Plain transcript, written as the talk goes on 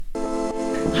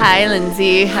Hi,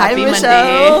 Lindsey. Happy Hi,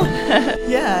 Michelle.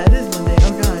 Monday. Yeah, it is Monday.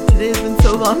 Oh God, today has been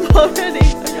so long already.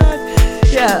 Oh God.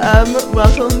 Yeah.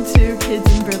 Welcome to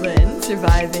Kids in Berlin,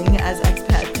 surviving as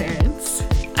expat parents.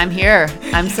 I'm here.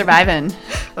 I'm surviving.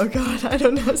 Oh God, I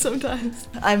don't know sometimes.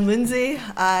 I'm Lindsey.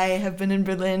 I have been in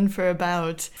Berlin for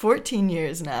about 14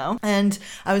 years now. And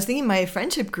I was thinking my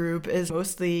friendship group is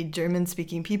mostly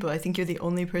German-speaking people. I think you're the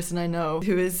only person I know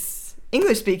who is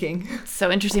English speaking.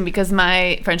 So interesting because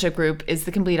my friendship group is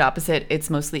the complete opposite. It's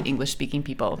mostly English speaking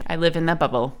people. I live in that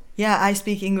bubble. Yeah, I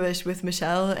speak English with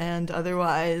Michelle and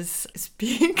otherwise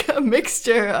speak a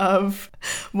mixture of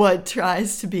what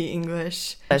tries to be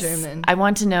English, German. I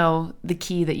want to know the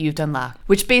key that you've unlocked,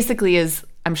 which basically is,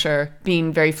 I'm sure,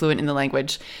 being very fluent in the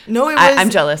language. No, I'm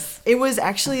jealous. It was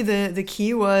actually the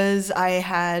key was I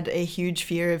had a huge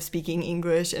fear of speaking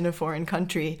English in a foreign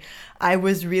country. I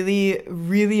was really,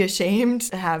 really ashamed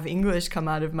to have English come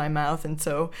out of my mouth. And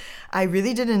so I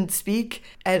really didn't speak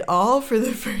at all for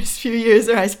the first few years,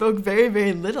 or I spoke very,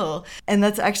 very little. And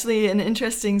that's actually an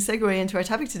interesting segue into our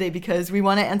topic today because we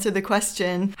want to answer the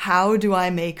question, how do I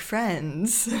make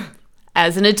friends?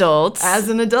 As an adult.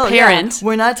 Parent. Yeah.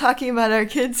 We're not talking about our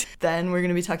kids. Then we're going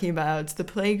to be talking about the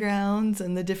playgrounds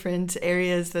and the different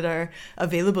areas that are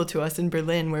available to us in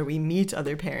Berlin where we meet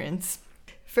other parents.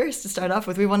 First, to start off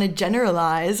with, we want to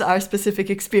generalize our specific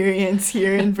experience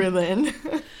here in Berlin.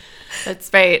 That's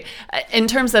right. In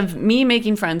terms of me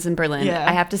making friends in Berlin,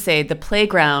 I have to say the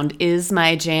playground is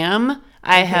my jam.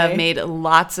 I have made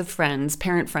lots of friends,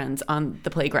 parent friends, on the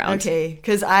playground. Okay,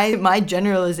 because my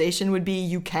generalization would be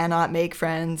you cannot make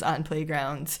friends on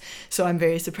playgrounds. So I'm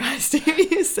very surprised to hear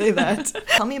you say that.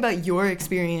 Tell me about your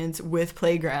experience with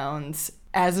playgrounds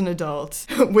as an adult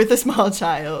with a small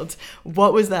child.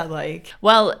 What was that like?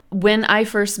 Well, when I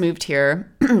first moved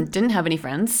here, didn't have any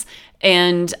friends,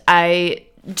 and I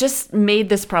just made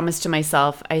this promise to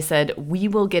myself. I said, we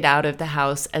will get out of the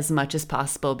house as much as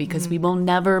possible because we will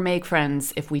never make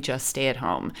friends if we just stay at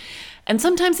home. And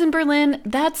sometimes in Berlin,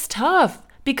 that's tough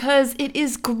because it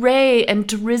is gray and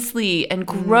drizzly and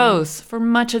gross for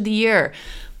much of the year.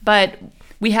 But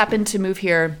we happened to move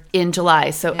here in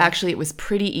July, so actually it was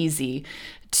pretty easy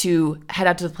to head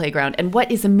out to the playground. And what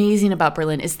is amazing about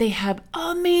Berlin is they have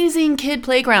amazing kid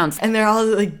playgrounds. And they're all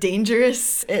like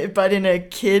dangerous, but in a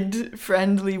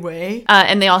kid-friendly way.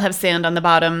 And they all have sand on the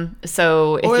bottom.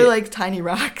 Or like tiny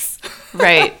rocks.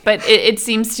 Right. But it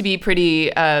seems to be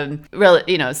pretty,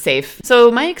 safe. So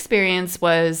my experience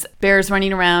was Bear's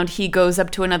running around. He goes up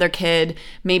to another kid.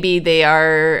 Maybe they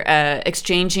are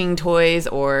exchanging toys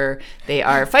or they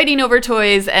are fighting over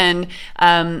toys. And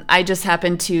I just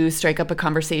happened to strike up a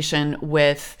conversation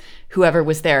with whoever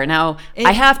was there. Now,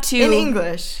 I have to... In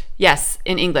English? Yes,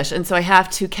 in English. And so I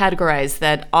have to categorize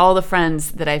that all the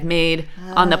friends that I've made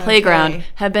on the playground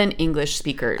have been English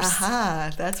speakers.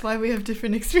 Aha, that's why we have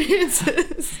different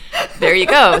experiences. There you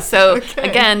go. So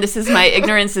again, this is my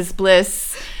ignorance is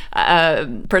bliss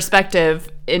perspective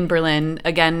in Berlin,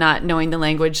 again, not knowing the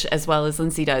language as well as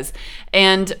Lindsey does.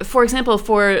 And for example,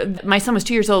 my son was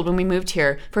 2 years old when we moved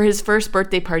here. For his first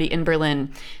birthday party in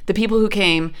Berlin, the people who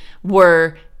came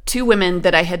were two women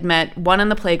that I had met, one on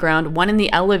the playground, one in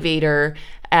the elevator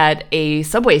at a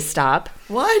subway stop.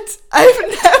 What?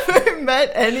 I've never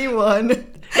met anyone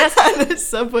on a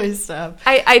subway stop.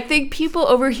 I think people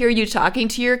overhear you talking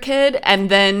to your kid and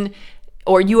then...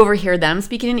 Or you overhear them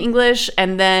speaking in English,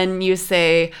 and then you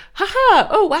say, haha,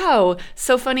 oh, wow,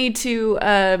 so funny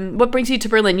what brings you to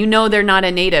Berlin? You know they're not a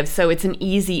native, so it's an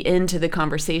easy into the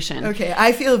conversation. Okay,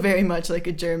 I feel very much like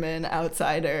a German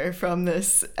outsider from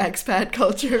this expat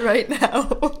culture right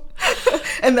now.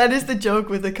 And that is the joke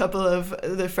with a couple of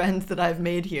the friends that I've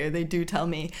made here. They do tell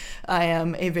me I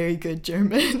am a very good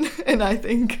German, and I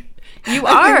think... You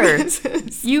are.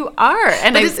 You are.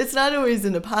 And but it's not always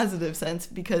in a positive sense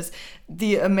because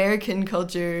the American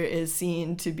culture is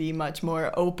seen to be much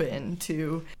more open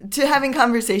to having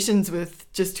conversations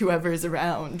with just whoever's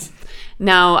around.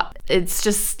 Now, it's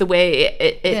just the way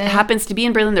it happens to be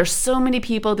in Berlin. There's so many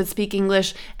people that speak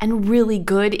English and really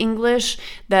good English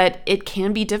that it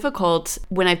can be difficult.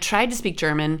 When I've tried to speak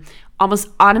German, almost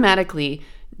automatically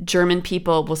German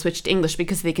people will switch to English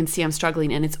because they can see I'm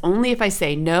struggling. And it's only if I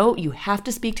say, no, you have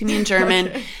to speak to me in German,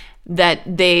 that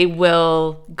they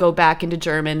will go back into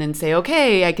German and say,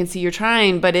 okay, I can see you're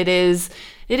trying. But it is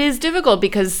difficult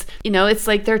because, it's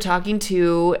like they're talking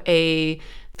to a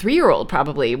 3-year-old,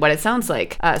 probably, what it sounds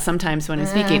like sometimes when I'm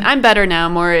speaking. I'm better now.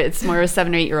 It's more a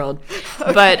 7 or 8-year-old.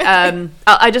 Okay. But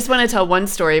I just want to tell one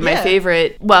story. My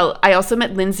favorite. Well, I also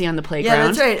met Lindsey on the playground. Yeah,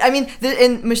 that's right. I mean,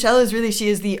 and Michelle is really, she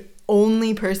is the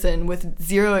only person with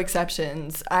zero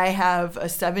exceptions. I have a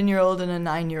 7-year-old and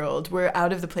a 9-year-old. We're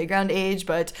out of the playground age,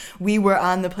 but we were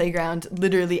on the playground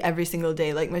literally every single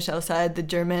day. Like Michelle said, the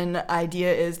German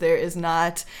idea is there is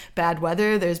not bad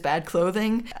weather, there's bad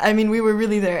clothing. I mean, we were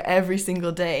really there every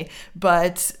single day,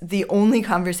 but the only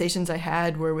conversations I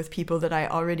had were with people that I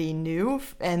already knew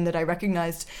and that I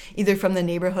recognized either from the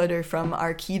neighborhood or from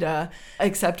Arkita,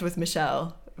 except with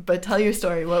Michelle. But tell your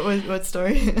story. What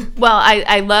story? Well,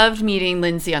 I loved meeting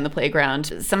Lindsey on the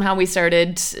playground. Somehow we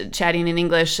started chatting in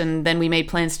English, and then we made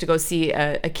plans to go see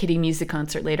a kiddie music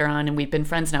concert later on, and we've been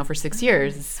friends now for 6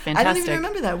 years. It's fantastic. I don't even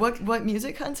remember that. What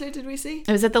music concert did we see?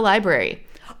 It was at the library.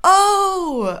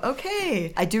 Oh,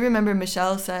 okay. I do remember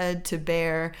Michelle said to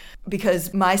Bear,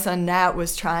 because my son Nat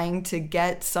was trying to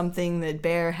get something that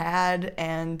Bear had,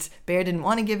 and Bear didn't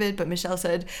want to give it, but Michelle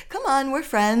said, come on, we're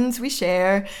friends, we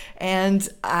share. And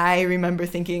I remember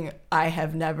thinking, I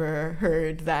have never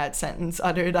heard that sentence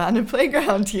uttered on a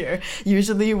playground here.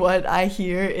 Usually what I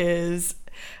hear is,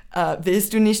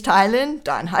 willst du nicht teilen?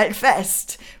 Dann halt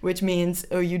fest. Which means,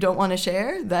 oh, you don't want to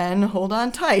share? Then hold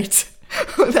on tight.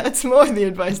 That's more the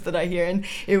advice that I hear. And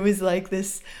it was like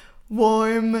this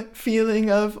warm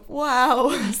feeling of, wow,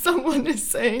 someone is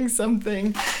saying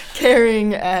something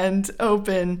caring and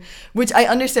open, which I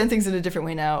understand things in a different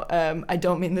way now. I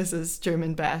don't mean this as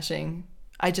German bashing.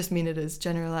 I just mean it as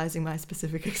generalizing my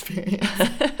specific experience.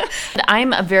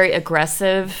 I'm a very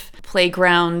aggressive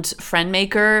playground friend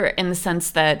maker in the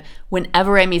sense that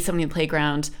whenever I meet somebody in the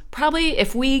playground, probably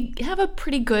if we have a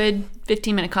pretty good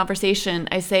 15-minute conversation,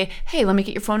 I say, hey, let me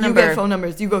get your phone number. You get phone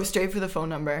numbers. You go straight for the phone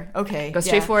number. Okay. Go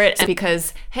straight for it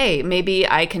because, hey, maybe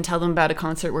I can tell them about a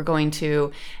concert we're going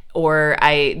to, or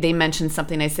they mention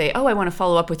something, I say, oh, I want to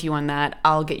follow up with you on that.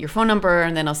 I'll get your phone number,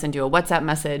 and then I'll send you a WhatsApp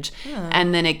message,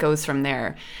 and then it goes from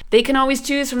there. They can always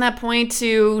choose from that point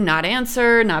to not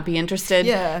answer, not be interested.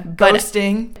 Yeah,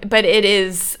 ghosting. But it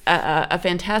is a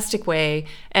fantastic way.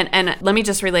 And let me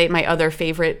just relate my other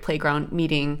favorite playground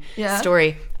meeting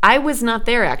story. I was not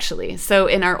there, actually. So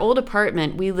in our old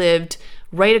apartment, we lived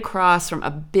right across from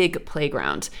a big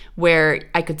playground where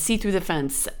I could see through the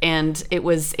fence, and it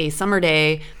was a summer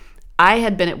day. I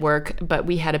had been at work, but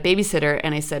we had a babysitter,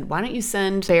 and I said, why don't you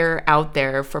send Bear out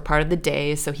there for part of the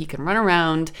day so he can run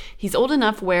around? He's old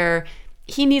enough where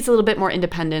he needs a little bit more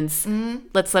independence.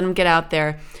 Let's let him get out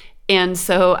there. And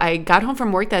so I got home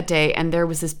from work that day, and there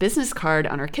was this business card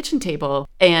on our kitchen table,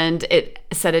 and it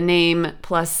said a name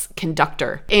plus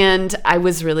conductor. And I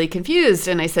was really confused.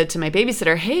 And I said to my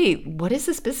babysitter, hey, what is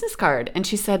this business card? And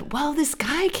she said, well, this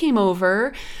guy came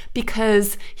over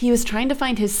because he was trying to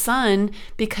find his son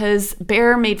because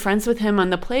Bear made friends with him on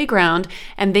the playground,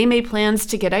 and they made plans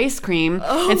to get ice cream.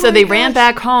 And so they ran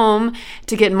back home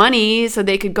to get money so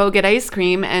they could go get ice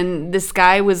cream. And this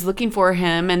guy was looking for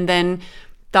him, and then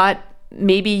thought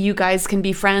maybe you guys can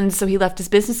be friends, so he left his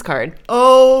business card.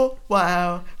 Oh,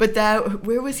 wow. But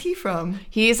where was he from?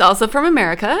 He's also from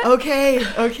America.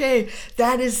 Okay.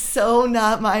 That is so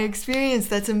not my experience.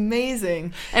 That's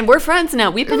amazing. And we're friends now.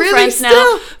 We've been really friends still?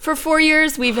 now for 4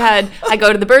 years. I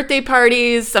go to the birthday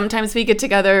parties. Sometimes we get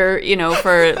together,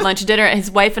 for lunch and dinner.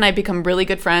 His wife and I become really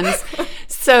good friends.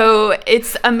 So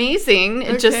it's amazing.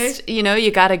 Okay. Just,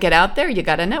 you got to get out there. You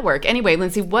got to network. Anyway,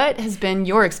 Lindsey, what has been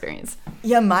your experience?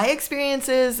 Yeah, my experience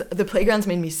is the playgrounds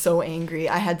made me so angry.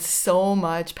 I had so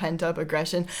much pent-up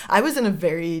aggression. I was in a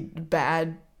very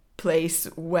bad place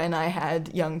when I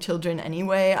had young children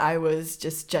anyway. I was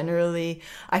just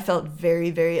I felt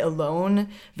very, very alone,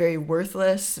 very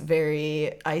worthless,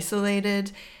 very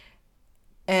isolated.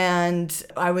 And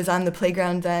I was on the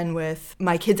playground then with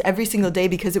my kids every single day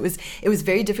because it was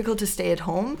very difficult to stay at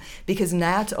home because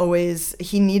Nat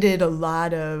he needed a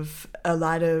lot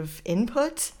of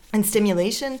input and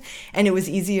stimulation, and it was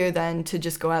easier then to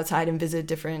just go outside and visit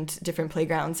different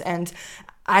playgrounds. And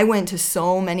I went to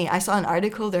so many. I saw an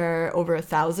article, there are over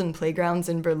 1,000 playgrounds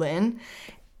in Berlin.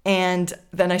 And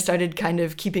then I started kind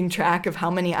of keeping track of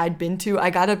how many I'd been to. I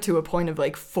got up to a point of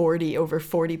like over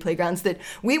 40 playgrounds that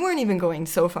we weren't even going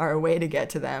so far away to get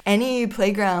to them. Any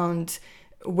playground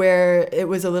where it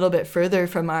was a little bit further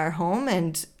from our home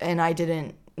and I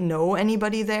didn't know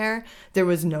anybody there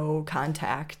was no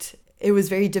contact. It was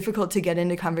very difficult to get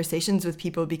into conversations with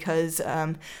people because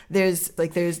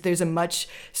there's a much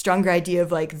stronger idea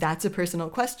of like, that's a personal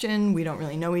question. We don't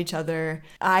really know each other.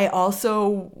 I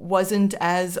also wasn't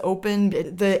as open.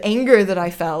 The anger that I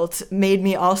felt made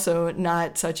me also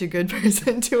not such a good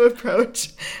person to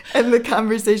approach. And the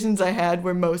conversations I had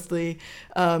were mostly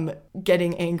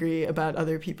getting angry about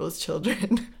other people's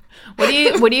children. What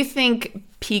do you think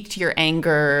piqued your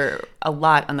anger a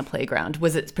lot on the playground?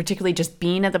 Was it particularly just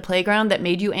being at the playground that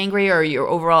made you angry, or you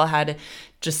overall had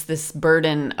just this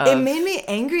burden of... It made me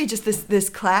angry, just this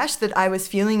clash that I was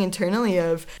feeling internally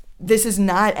of, this is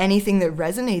not anything that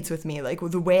resonates with me. Like,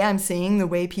 the way I'm seeing the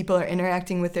way people are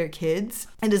interacting with their kids,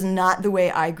 it is not the way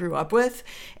I grew up with,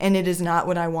 and it is not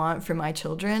what I want for my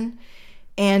children.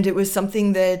 And it was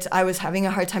something that I was having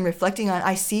a hard time reflecting on.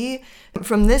 I see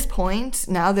from this point,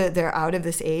 now that they're out of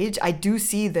this age, I do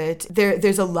see that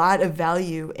there's a lot of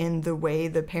value in the way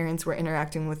the parents were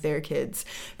interacting with their kids.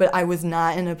 But I was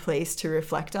not in a place to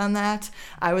reflect on that.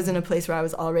 I was in a place where I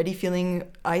was already feeling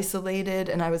isolated,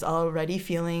 and I was already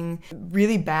feeling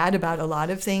really bad about a lot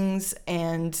of things.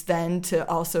 And then to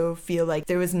also feel like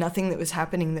there was nothing that was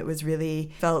happening that was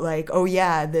really felt like, oh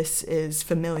yeah, this is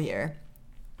familiar.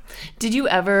 Did you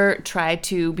ever try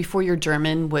to, before your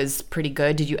German was pretty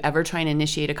good, did you ever try and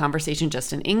initiate a conversation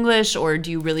just in English, or do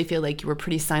you really feel like you were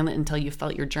pretty silent until you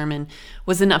felt your German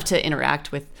was enough to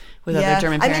interact with other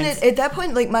German parents? I mean, at that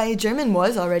point, like, my German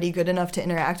was already good enough to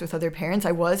interact with other parents.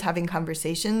 I was having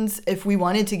conversations. If we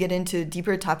wanted to get into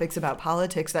deeper topics about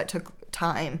politics, that took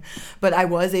time. But I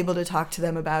was able to talk to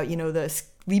them about, the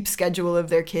sleep schedule of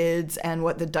their kids and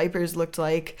what the diapers looked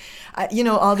like.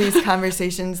 All these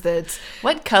conversations that...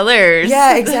 What colors?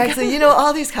 Yeah, exactly.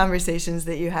 All these conversations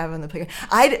that you have on the playground.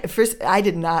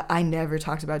 I never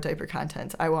talked about diaper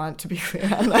content. I want to be clear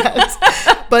on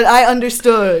that. But I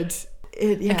understood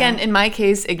it, yeah. Again, in my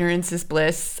case, ignorance is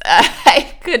bliss.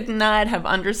 I could not have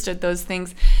understood those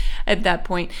things at that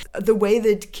point. The way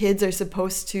that kids are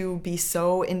supposed to be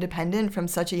so independent from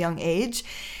such a young age.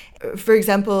 For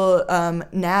example,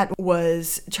 Nat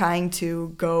was trying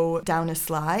to go down a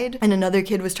slide, and another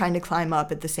kid was trying to climb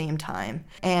up at the same time.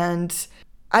 And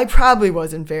I probably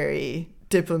wasn't very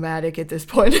diplomatic at this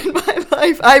point in my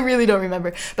life. I really don't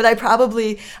remember. But I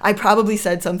probably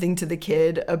said something to the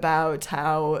kid about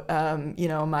how,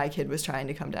 my kid was trying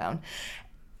to come down.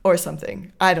 Or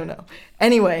something. I don't know.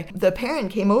 Anyway, the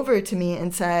parent came over to me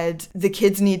and said, the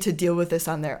kids need to deal with this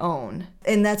on their own.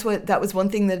 And that was one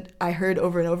thing that I heard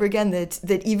over and over again,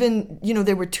 that even,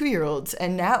 there were 2-year-olds,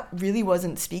 and Nat really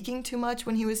wasn't speaking too much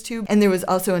when he was 2. And there was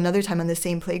also another time on the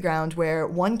same playground where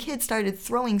one kid started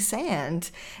throwing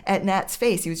sand at Nat's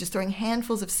face. He was just throwing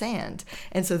handfuls of sand.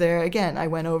 And so there again, I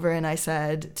went over and I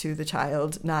said to the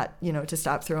child not, to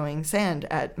stop throwing sand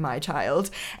at my child.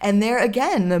 And there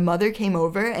again, the mother came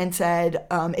over and said,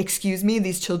 excuse me,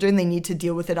 these children, they need to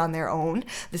deal with it on their own.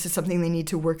 This is something they need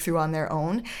to work through on their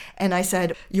own. And I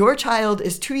said, your child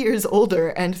is 2 years older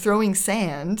and throwing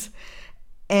sand,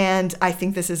 and I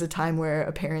think this is a time where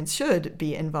a parent should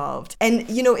be involved. And,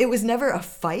 it was never a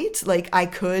fight. Like, I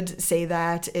could say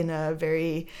that in a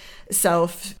very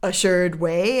self-assured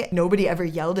way. Nobody ever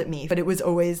yelled at me, but it was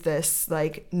always this,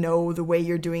 like, no, the way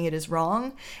you're doing it is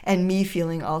wrong, and me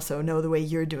feeling also, no, the way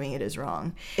you're doing it is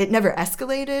wrong. It never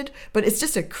escalated, but it's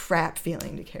just a crap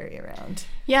feeling to carry around.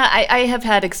 Yeah, I have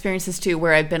had experiences too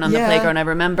where I've been on the playground, I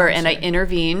remember, and I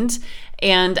intervened,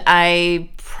 and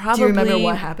I probably... Do you remember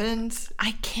what happened?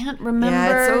 I can't remember.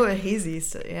 Yeah, it's so hazy.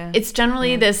 So, yeah. It's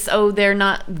generally this, they're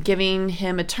not giving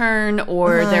him a turn,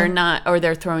 or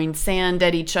they're throwing sand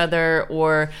at each other,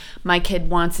 or my kid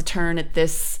wants a turn at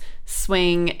this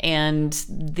swing and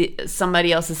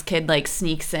somebody else's kid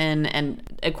sneaks in,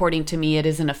 and according to me it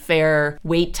isn't a fair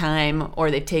wait time, or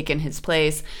they've taken his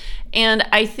place. And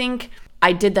I think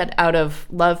I did that out of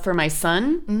love for my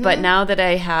son, but now that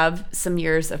I have some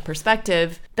years of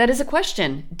perspective, that is a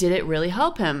question. Did it really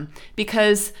help him?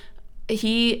 Because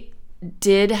he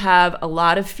did have a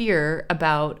lot of fear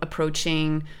about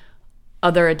approaching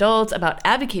other adults, about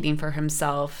advocating for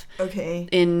himself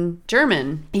in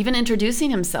German, even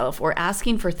introducing himself or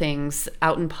asking for things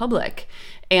out in public.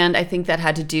 And I think that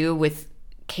had to do with,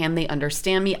 can they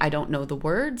understand me? I don't know the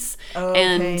words.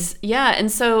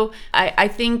 And so I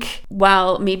think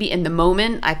while maybe in the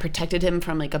moment I protected him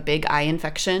from a big eye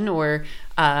infection or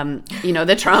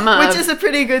the trauma which is a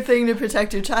pretty good thing to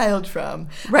protect your child from.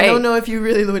 Right. I don't know if you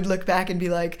really would look back and be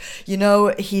like,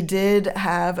 he did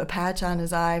have a patch on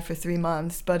his eye for 3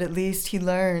 months, but at least he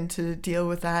learned to deal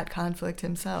with that conflict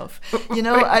himself.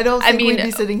 I don't think we'd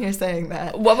be sitting here saying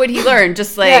that. What would he learn?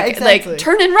 Just exactly.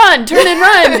 Turn and run.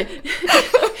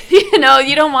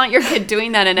 You don't want your kid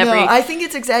doing that in every... No, I think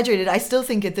it's exaggerated. I still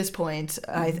think at this point,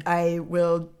 I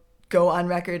will go on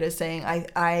record as saying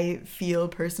I feel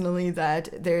personally that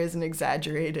there is an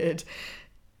exaggerated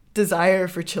desire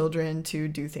for children to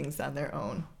do things on their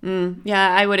own.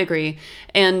 Yeah, I would agree.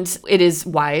 And it is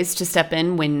wise to step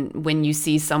in when you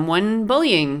see someone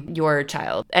bullying your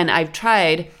child. And I've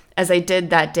tried, as I did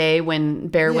that day when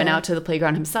Bear went out to the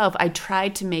playground himself, I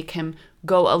tried to make him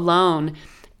go alone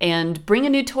and bring a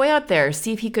new toy out there,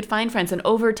 see if he could find friends. And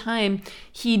over time,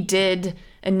 he did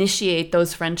initiate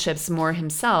those friendships more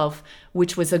himself,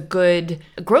 which was a good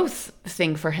growth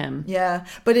thing for him. Yeah,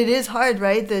 but it is hard,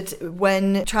 right? That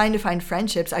when trying to find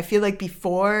friendships, I feel like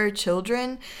before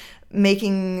children,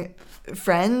 making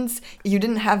friends, you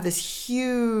didn't have this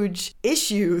huge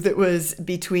issue that was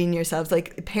between yourselves.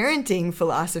 Like parenting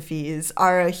philosophies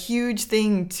are a huge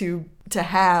thing to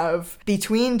have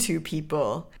between two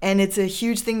people. And it's a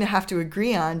huge thing to have to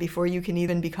agree on before you can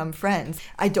even become friends.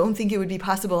 I don't think it would be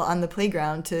possible on the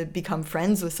playground to become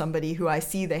friends with somebody who I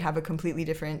see they have a completely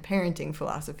different parenting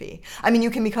philosophy. I mean,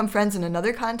 you can become friends in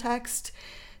another context,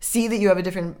 see that you have a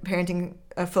different parenting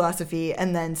philosophy,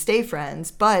 and then stay friends.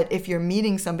 But if you're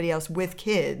meeting somebody else with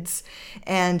kids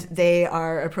and they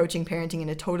are approaching parenting in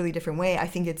a totally different way, I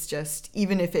think it's just,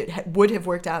 even if it would have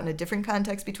worked out in a different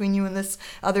context between you and this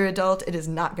other adult, it is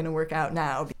not going to work out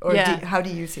now. Or how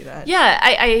do you see that? Yeah,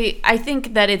 I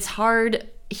think that it's hard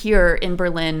here in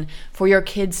Berlin for your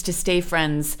kids to stay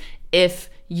friends if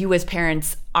you as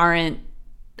parents aren't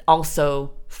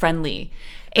also friendly.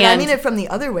 But I mean it from the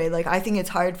other way. Like, I think it's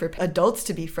hard for adults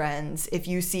to be friends if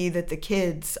you see that the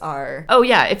kids are... Oh,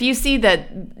 yeah. If you see that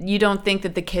you don't think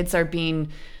that the kids are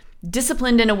being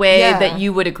disciplined in a way that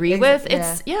you would agree with,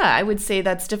 I would say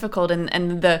that's difficult.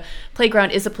 And the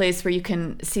playground is a place where you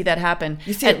can see that happen.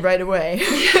 You see it right away.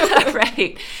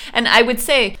 Right. And I would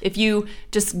say if you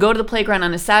just go to the playground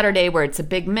on a Saturday where it's a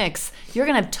big mix, you're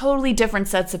going to have totally different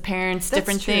sets of parents,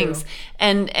 different things.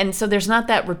 And so there's not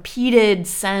that repeated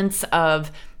sense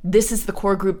of this is the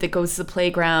core group that goes to the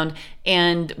playground,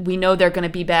 and we know they're going to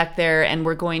be back there, and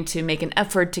we're going to make an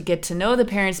effort to get to know the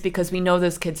parents because we know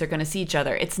those kids are going to see each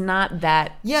other. It's not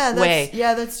that way.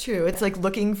 Yeah, that's true. It's like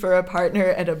looking for a partner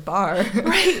at a bar.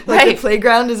 Right, The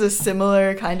playground is a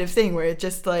similar kind of thing where it's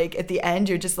just like, at the end,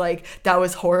 you're just like, that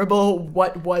was horrible.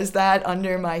 What was that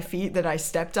under my feet that I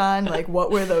stepped on? Like,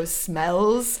 what were those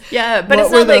smells? Yeah, but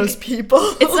it's not like those people.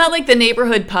 It's not like the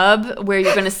neighborhood pub where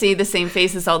you're going to see the same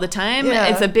faces all the time. Yeah.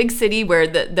 It's a big city where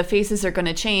the faces are going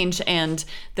to change, and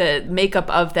the makeup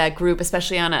of that group,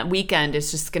 especially on a weekend, is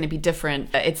just going to be different.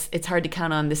 It's hard to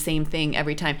count on the same thing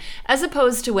every time. As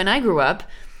opposed to when I grew up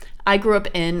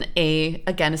in a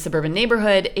suburban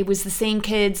neighborhood. It was the same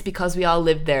kids because we all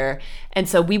lived there. And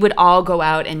so we would all go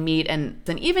out and meet. And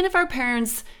then even if our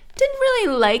parents didn't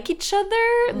really like each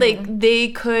other, like they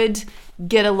could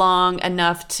get along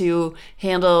enough to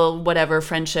handle whatever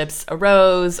friendships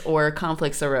arose or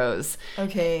conflicts arose.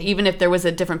 Okay. Even if there was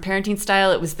a different parenting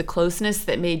style, it was the closeness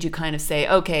that made you kind of say,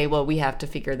 okay, well, we have to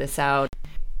figure this out.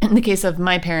 In the case of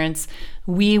my parents,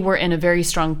 we were in a very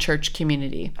strong church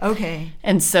community. Okay.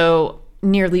 And so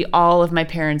nearly all of my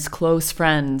parents' close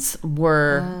friends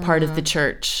were part of the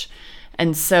church.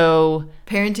 And so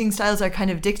parenting styles are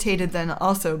kind of dictated then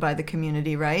also by the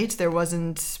community, right? There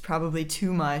wasn't probably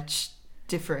too much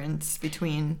difference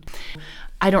between...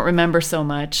 I don't remember so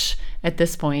much at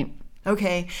this point.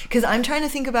 Okay, because I'm trying to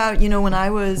think about, when I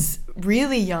was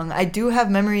really young, I do have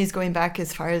memories going back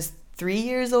as far as 3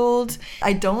 years old.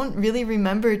 I don't really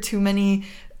remember too many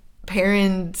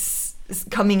parents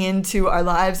coming into our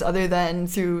lives other than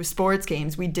through sports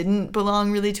games. We didn't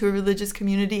belong really to a religious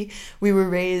community. We were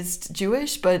raised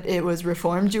Jewish, but it was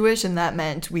Reformed Jewish, and that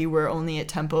meant we were only at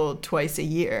temple twice a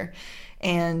year.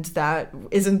 And that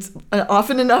isn't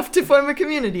often enough to form a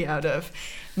community out of.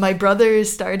 My brother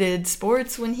started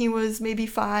sports when he was maybe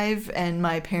 5, and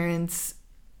my parents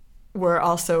were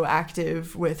also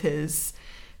active with his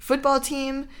football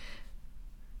team.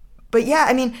 But yeah,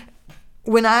 I mean,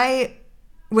 when I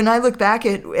look back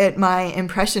at my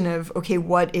impression of, okay,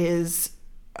 what is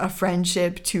a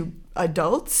friendship to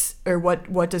adults, or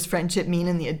what does friendship mean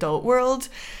in the adult world,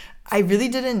 I really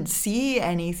didn't see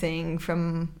anything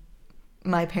from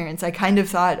my parents. I kind of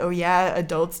thought, oh yeah,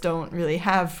 adults don't really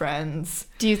have friends.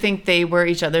 Do you think they were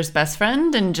each other's best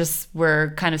friend and just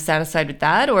were kind of satisfied with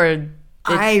that, or...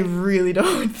 I really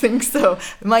don't think so.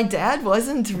 My dad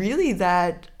wasn't really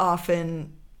that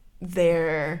often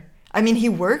there. I mean, he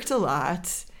worked a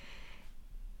lot,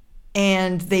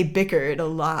 and they bickered a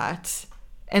lot.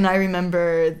 And I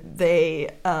remember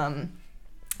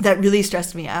that really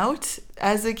stressed me out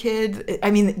as a kid.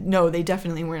 I mean, no, they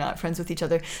definitely were not friends with each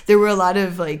other. There were a lot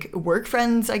of like work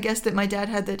friends, I guess, that my dad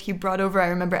had that he brought over. I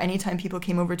remember anytime people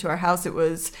came over to our house, it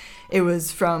was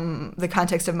from the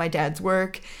context of my dad's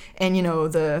work. And, you know,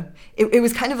 it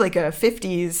was kind of like a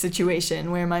 50s situation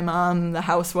where my mom, the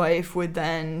housewife, would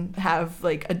then have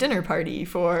like a dinner party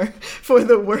for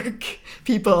the work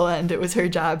people. And it was her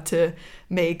job to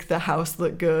make the house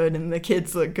look good and the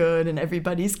kids look good and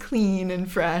everybody's clean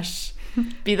and fresh.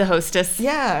 Be the hostess.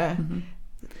 Yeah. Mm-hmm.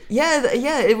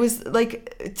 Yeah, it was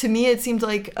like, to me, it seemed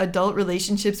like adult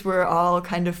relationships were all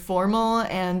kind of formal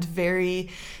and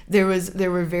there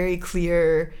were very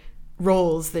clear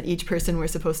roles that each person were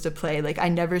supposed to play. Like, I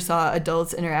never saw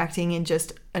adults interacting in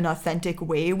just an authentic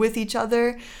way with each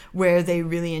other where they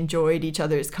really enjoyed each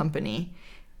other's company,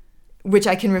 which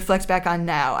I can reflect back on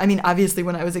now. I mean, obviously,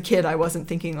 when I was a kid, I wasn't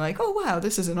thinking like, oh, wow,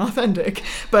 this isn't authentic.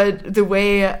 But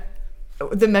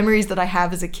the memories that I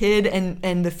have as a kid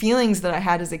and the feelings that I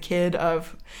had as a kid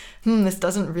of, this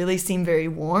doesn't really seem very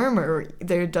warm, or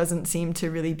there doesn't seem to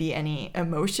really be any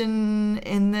emotion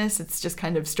in this. It's just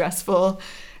kind of stressful.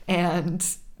 And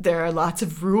there are lots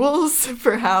of rules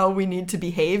for how we need to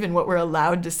behave and what we're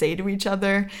allowed to say to each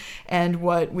other and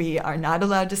what we are not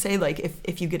allowed to say. Like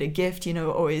if you get a gift, you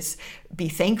know, always be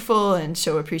thankful and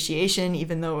show appreciation,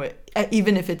 even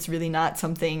if it's really not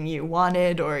something you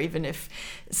wanted, or even if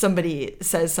somebody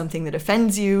says something that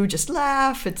offends you, just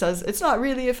laugh. It says it's not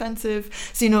really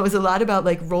offensive. So, you know, it was a lot about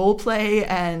like role play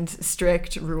and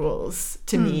strict rules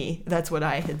to me. That's what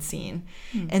I had seen.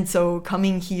 And so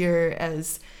coming here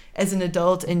as an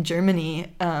adult in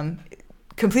Germany,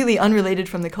 completely unrelated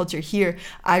from the culture here,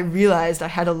 I realized I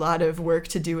had a lot of work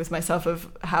to do with myself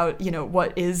of how, you know,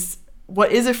 what is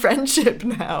a friendship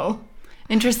now?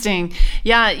 Interesting.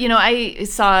 Yeah, you know, I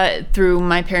saw through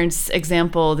my parents'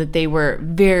 example that they were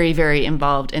very, very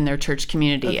involved in their church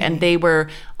community. Okay. And they were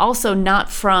also not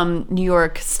from New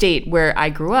York State where I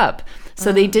grew up.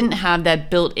 So they didn't have that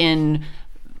built-in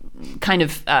kind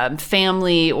of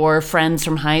family or friends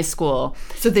from high school.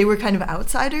 So they were kind of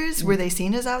outsiders? Were they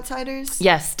seen as outsiders?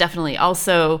 Yes, definitely.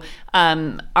 Also,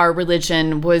 our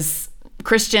religion was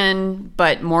Christian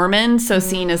but Mormon, so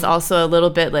seen as also a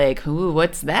little bit like, ooh,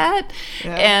 what's that?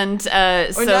 Yeah. And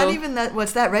or not even that,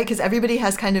 what's that, right? Because everybody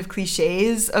has kind of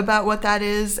cliches about what that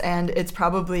is, and it's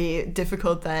probably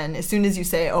difficult then. As soon as you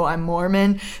say, oh, I'm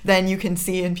Mormon, then you can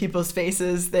see in people's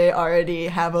faces they already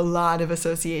have a lot of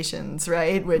associations,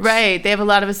 right? Right, they have a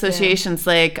lot of associations,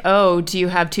 like, oh, do you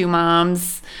have two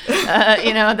moms?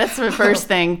 You know, that's the first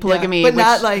thing, polygamy. Yeah, but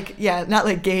not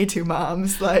like gay two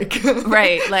moms, like.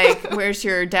 Right, like, where's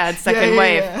your dad's second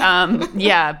wife?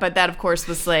 Yeah. But that, of course,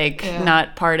 was like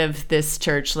not part of this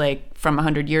church like from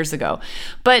 100 years ago.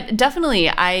 But definitely,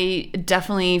 I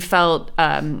felt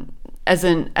as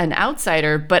an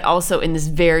outsider, but also in this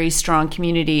very strong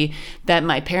community that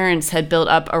my parents had built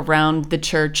up around the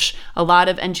church. A lot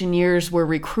of engineers were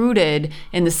recruited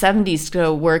in the 70s to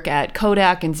go work at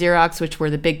Kodak and Xerox, which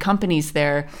were the big companies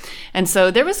there. And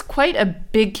so there was quite a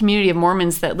big community of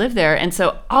Mormons that lived there. And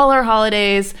so all our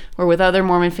holidays were with other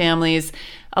Mormon families.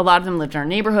 A lot of them lived in our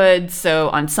neighborhood. So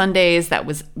on Sundays, that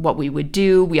was what we would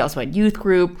do. We also had youth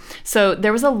group. So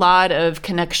there was a lot of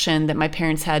connection that my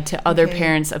parents had to other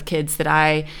parents of kids that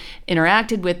I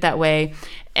interacted with that way.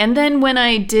 And then when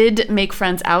I did make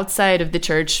friends outside of the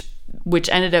church, which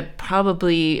ended up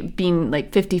probably being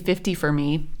like 50-50 for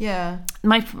me. Yeah.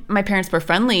 My parents were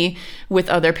friendly with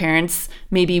other parents.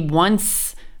 Maybe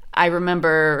I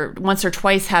remember once or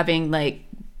twice having like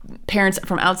parents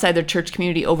from outside their church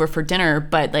community over for dinner,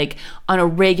 but like on a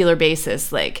regular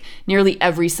basis, like nearly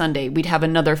every Sunday, we'd have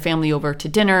another family over to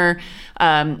dinner.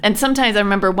 And sometimes I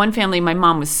remember one family, my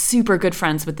mom was super good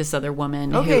friends with this other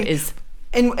woman who is...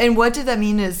 And what did that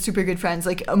mean as super good friends?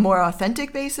 Like a more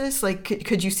authentic basis? Like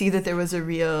could you see that there was a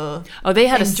real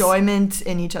enjoyment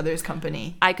in each other's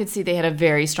company? I could see they had a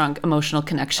very strong emotional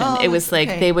connection. It was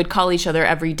like they would call each other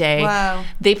every day. Wow.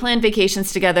 They planned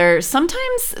vacations together.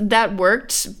 Sometimes that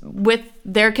worked with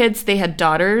their kids. They had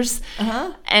daughters.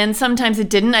 And sometimes it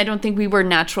didn't. I don't think we were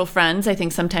natural friends. I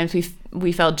think sometimes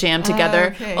we felt jammed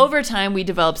together. Over time, we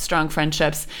developed strong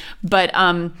friendships. But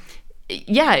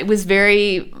yeah, it was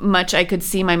very much, I could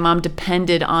see my mom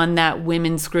depended on that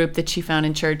women's group that she found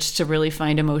in church to really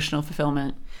find emotional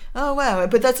fulfillment. Oh, wow.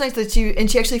 But that's nice that she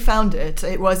actually found it.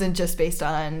 It wasn't just based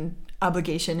on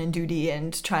obligation and duty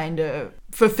and trying to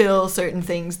fulfill certain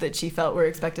things that she felt were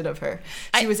expected of her.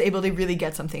 She was able to really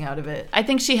get something out of it. I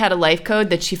think she had a life code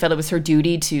that she felt it was her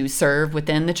duty to serve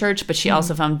within the church, but she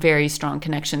also found very strong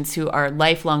connections who are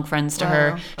lifelong friends to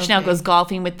her. She now goes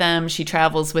golfing with them. She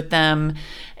travels with them,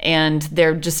 and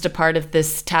they're just a part of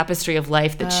this tapestry of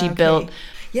life that she built.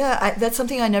 Yeah, that's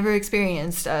something I never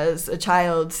experienced as a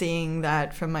child, seeing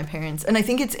that from my parents. And I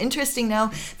think it's interesting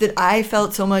now that I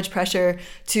felt so much pressure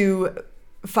to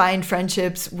find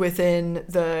friendships within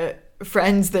the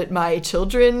friends that my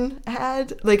children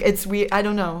had. Like, it's weird. I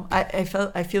don't know. I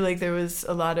feel like there was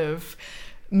a lot of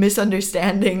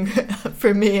misunderstanding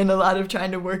for me and a lot of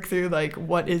trying to work through, like,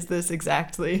 what is this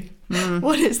exactly?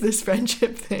 What is this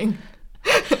friendship thing?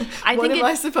 What am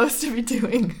I supposed to be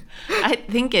doing? I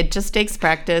think it just takes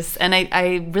practice. And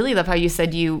I really love how you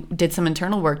said you did some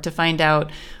internal work to find out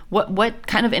what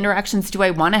kind of interactions do I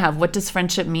want to have? What does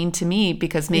friendship mean to me?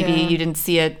 Because maybe you didn't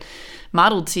see it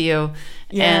modeled to you.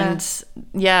 Yeah. And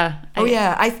yeah.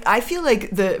 I feel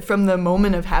like from the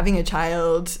moment of having a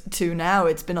child to now,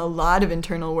 it's been a lot of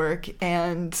internal work,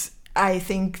 and I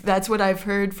think that's what I've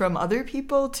heard from other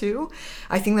people too.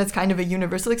 I think that's kind of a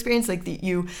universal experience, like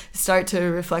you start to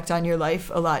reflect on your life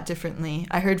a lot differently.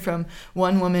 I heard from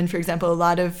one woman, for example, a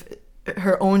lot of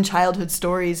her own childhood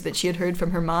stories that she had heard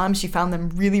from her mom. She found them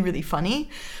really, really funny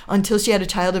until she had a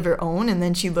child of her own, and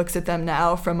then she looks at them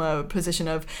now from a position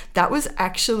of, that was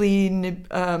actually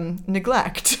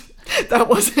neglect. That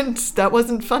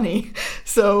wasn't funny.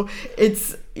 So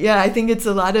I think it's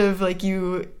a lot of like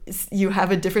you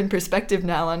have a different perspective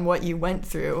now on what you went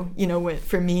through. You know,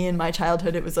 for me in my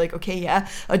childhood, it was like, okay, yeah,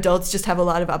 adults just have a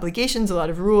lot of obligations, a lot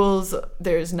of rules.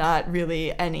 There's not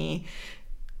really any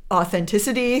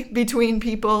authenticity between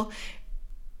people.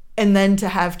 And then to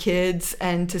have kids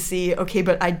and to see, okay,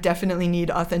 but I definitely need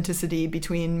authenticity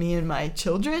between me and my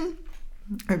children,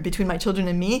 or between my children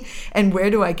and me, and where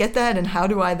do I get that, and how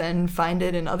do I then find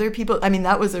it in other people? I mean,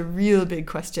 that was a real big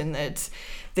question that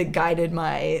guided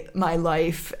my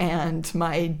life and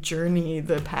my journey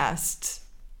the past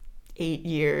 8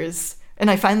 years.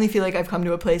 And I finally feel like I've come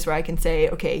to a place where I can say,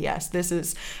 okay, yes, this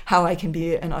is how I can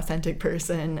be an authentic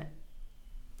person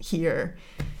here.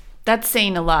 That's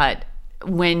saying a lot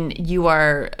when you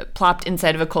are plopped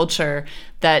inside of a culture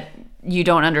that you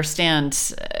don't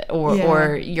understand,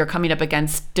 or you're coming up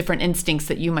against different instincts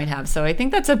that you might have. So I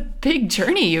think that's a big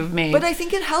journey you've made. But I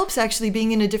think it helps actually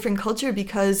being in a different culture,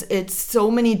 because it's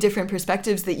so many different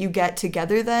perspectives that you get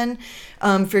together then.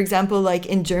 For example, like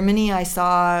in Germany, I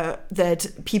saw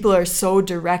that people are so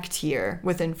direct here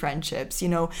within friendships. You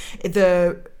know,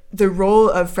 the role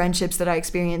of friendships that I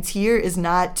experience here is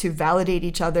not to validate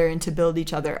each other and to build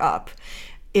each other up.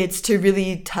 It's to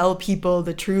really tell people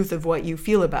the truth of what you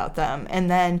feel about them. And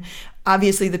then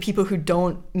obviously the people who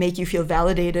don't make you feel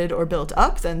validated or built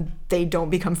up, then they don't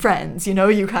become friends. You know,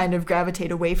 you kind of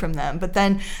gravitate away from them. But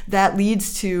then that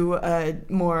leads to a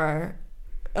more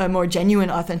genuine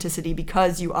authenticity,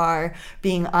 because you are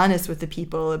being honest with the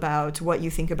people about what you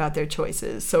think about their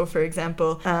choices. So for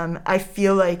example, I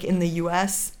feel like in the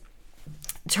US,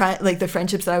 the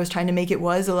friendships that I was trying to make, it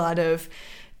was a lot of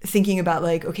thinking about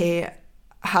like, okay,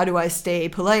 how do I stay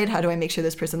polite? How do I make sure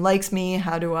this person likes me?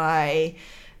 How do I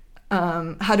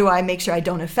make sure I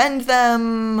don't offend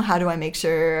them? How do I make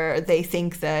sure they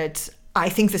think that I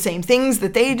think the same things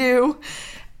that they do?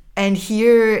 And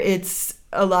here it's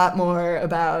a lot more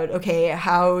about, okay,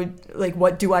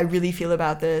 what do I really feel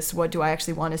about this? What do I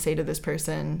actually want to say to this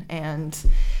person? And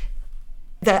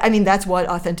that's what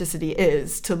authenticity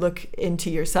is, to look into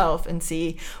yourself and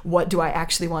see, what do I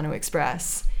actually want to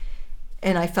express?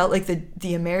 And I felt like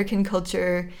the American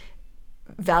culture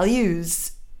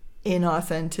values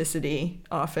inauthenticity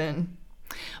often.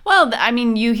 Well, I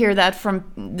mean, you hear that from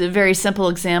the very simple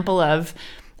example of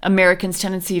Americans'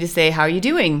 tendency to say, how are you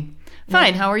doing?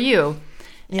 Fine, how are you?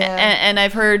 Yeah. And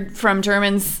I've heard from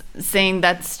Germans saying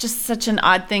that's just such an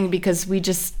odd thing, because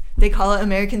they call it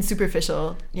American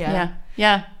superficial.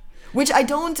 Yeah. Which I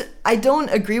don't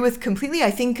agree with completely.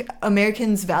 I think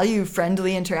Americans value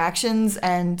friendly interactions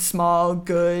and small,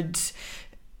 good,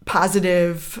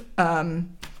 positive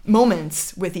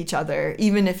moments with each other,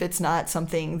 even if it's not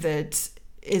something that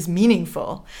is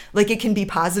meaningful. Like, it can be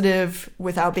positive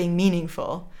without being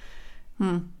meaningful.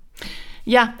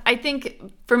 Yeah, I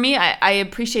think for me, I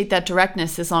appreciate that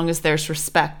directness as long as there's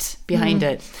respect behind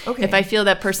it. Okay. If I feel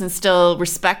that person still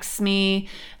respects me,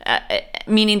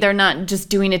 meaning they're not just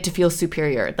doing it to feel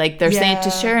superior. Like they're saying it to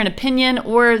share an opinion,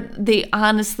 or they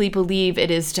honestly believe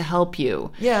it is to help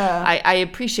you. Yeah. I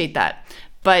appreciate that.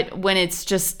 But when it's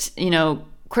just,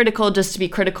 critical just to be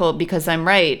critical because I'm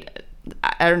right,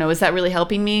 I don't know, is that really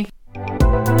helping me?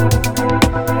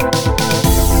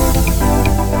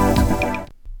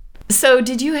 So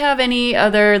did you have any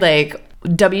other like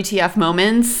WTF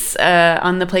moments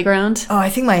on the playground? Oh, I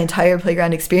think my entire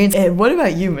playground experience. And what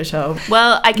about you, Michelle?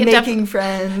 Well, I can making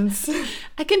friends.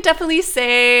 I can definitely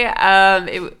say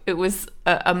it was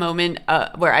a moment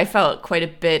where I felt quite a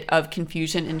bit of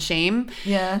confusion and shame.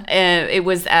 Yeah. It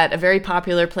was at a very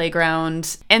popular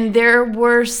playground, and there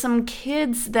were some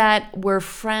kids that were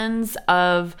friends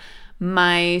of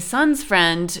my son's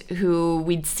friend who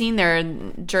we'd seen their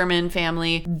German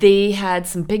family. They had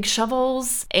some big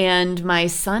shovels, and my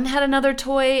son had another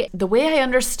toy. The way I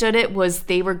understood it was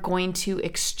they were going to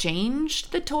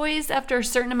exchange the toys after a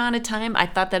certain amount of time. I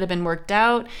thought that had been worked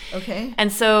out. Okay.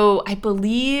 And so I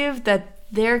believe that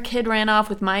their kid ran off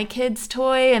with my kid's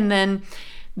toy, and then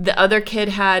the other kid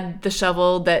had the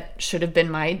shovel that should have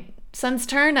been my son's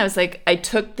turn. I was like, I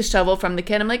took the shovel from the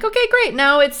kid. I'm like, okay, great.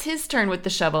 Now it's his turn with the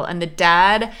shovel. And the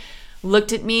dad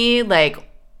looked at me like,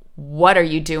 what are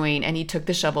you doing? And he took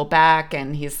the shovel back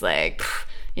and he's like,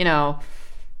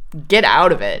 get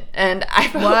out of it. And I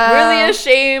felt really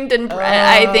ashamed. And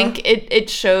I think it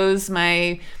shows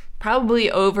my probably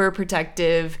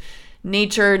overprotective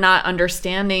nature, not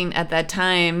understanding at that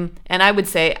time. And I would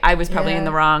say I was probably in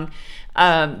the wrong.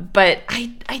 But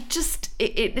I just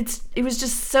it was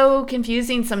just so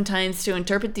confusing sometimes to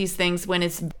interpret these things when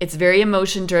it's very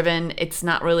emotion driven. It's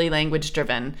not really language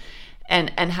driven.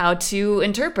 And how to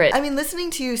interpret. I mean,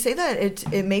 listening to you say that,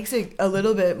 it makes it a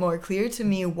little bit more clear to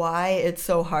me why it's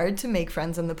so hard to make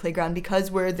friends on the playground, because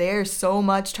we're there so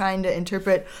much trying to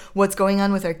interpret what's going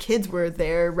on with our kids. We're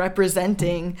there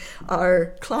representing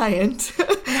our client.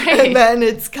 Right. And then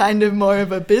it's kind of more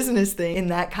of a business thing in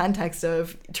that context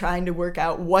of trying to work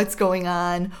out what's going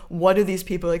on, what do these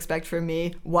people expect from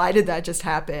me, why did that just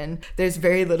happen? There's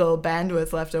very little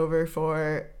bandwidth left over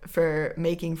for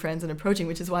making friends and approaching,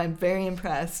 which is why I'm very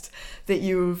impressed that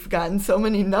you've gotten so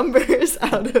many numbers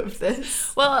out of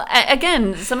this. Well,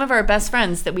 again, some of our best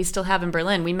friends that we still have in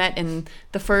Berlin, we met in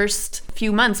the first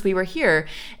few months we were here.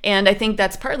 And I think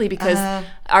that's partly because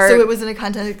so it was in a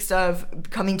context of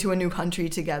coming to a new country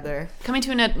together. Coming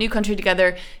to a new country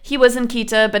together. He was in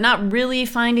Kita, but not really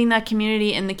finding that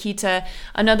community in the Kita.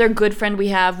 Another good friend we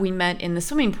have, we met in the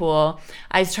swimming pool.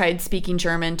 I tried speaking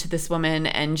German to this woman,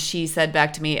 and she said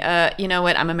back to me, you know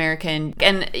what, I'm American.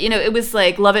 And, it was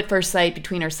like love at first sight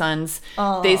between our sons.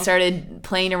 Aww. They started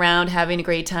playing around, having a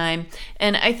great time.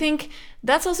 And I think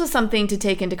that's also something to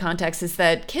take into context, is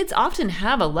that kids often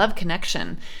have a love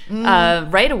connection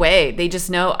right away. They just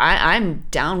know, I'm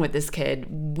down with this kid.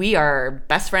 We are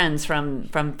best friends from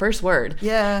first word.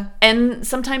 Yeah. And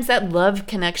sometimes that love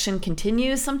connection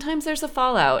continues. Sometimes there's a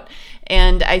fallout.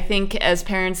 And I think as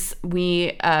parents,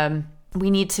 we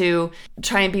need to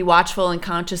try and be watchful and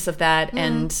conscious of that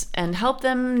and help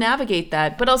them navigate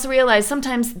that. But also realize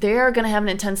sometimes they are going to have an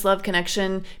intense love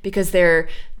connection because they're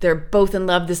both in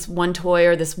love this one toy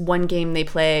or this one game they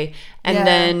play. And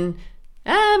then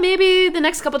maybe the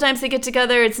next couple times they get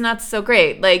together, it's not so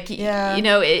great. Like,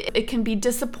 it can be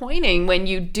disappointing when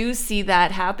you do see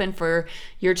that happen for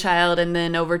your child, and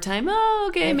then over time,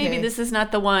 maybe this is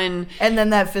not the one. And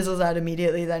then that fizzles out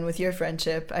immediately then with your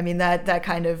friendship. I mean, that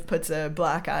kind of puts a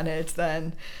block on it.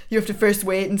 Then you have to first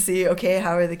wait and see, okay,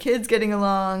 how are the kids getting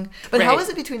along? But how was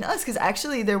it between us? Because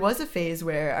actually there was a phase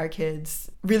where our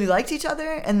kids really liked each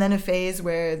other, and then a phase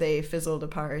where they fizzled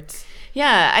apart.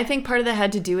 Yeah, I think part of that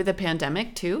had to do with the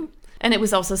pandemic too. And it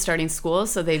was also starting school,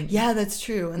 so they... Yeah, that's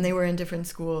true. And they were in different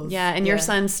schools. Yeah, and your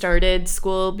son started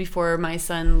school before my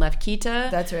son left Kita.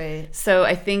 That's right. So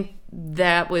I think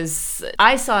that was...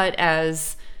 I saw it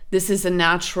as this is a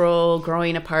natural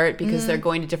growing apart because they're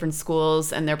going to different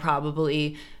schools and they're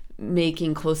probably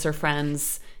making closer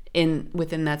friends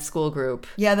within that school group.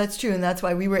 Yeah, that's true. And that's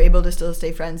why we were able to still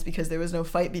stay friends, because there was no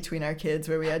fight between our kids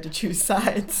where we had to choose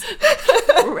sides.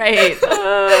 Right.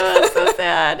 Oh, so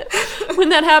sad when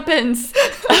that happens.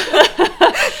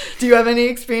 Do you have any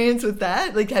experience with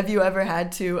that? Like, have you ever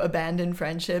had to abandon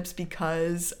friendships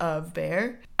because of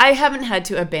Bear? I haven't had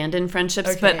to abandon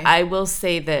friendships, but I will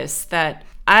say this, that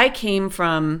I came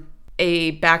from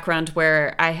a background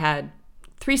where I had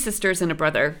 3 sisters and a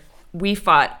brother. We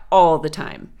fought all the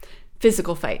time.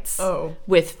 Physical fights. Oh.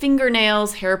 With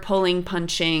fingernails, hair pulling,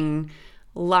 punching,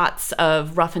 lots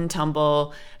of rough and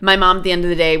tumble. My mom at the end of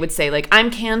the day would say, like,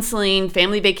 I'm canceling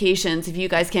family vacations if you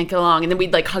guys can't get along. And then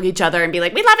we'd like hug each other and be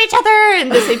like, we love each other.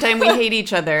 And at the same time, we hate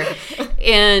each other.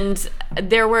 And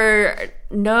there were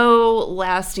no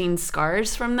lasting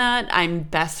scars from that. I'm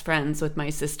best friends with my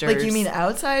sisters. Like, you mean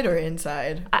outside or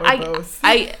inside? Or both?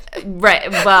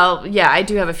 Right. Well, yeah, I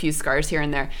do have a few scars here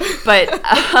and there. But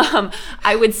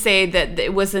I would say that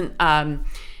it wasn't...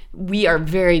 we are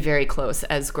very, very close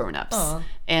as grown-ups. Aww.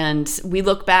 And we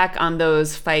look back on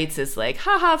those fights as like,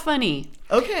 haha, funny.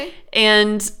 Okay.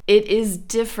 And it is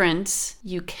different.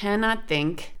 You cannot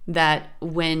think that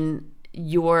when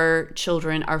your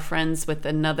children are friends with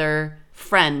another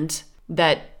friend,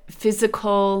 that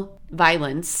physical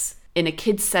violence in a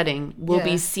kid's setting will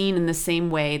be seen in the same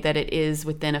way that it is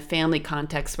within a family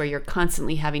context where you're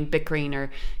constantly having bickering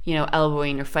or,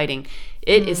 elbowing or fighting.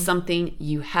 It is something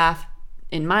you have,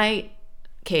 in my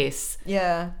case,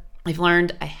 I've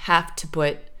learned I have to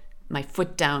put my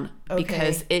foot down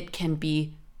because it can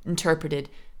be interpreted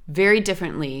very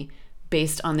differently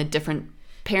based on the different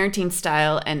parenting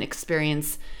style and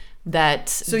experience that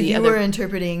So you were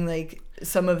interpreting like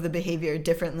some of the behavior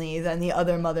differently than the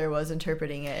other mother was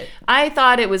interpreting it. I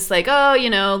thought it was like,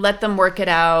 let them work it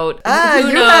out.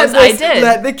 Who knows? I did.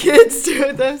 Let the kids do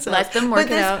it themselves. Let them work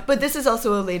it out. But this is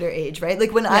also a later age, right?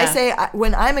 Like when I say,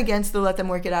 when I'm against the let them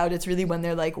work it out, it's really when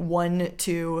they're like 1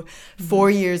 to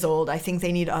 4 years old. I think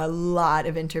they need a lot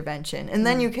of intervention. And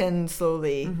then you can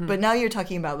slowly, but now you're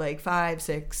talking about like 5,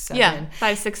 6, 7. Yeah,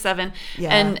 5, 6, 7.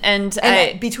 Yeah.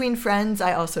 And between friends,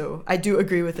 I do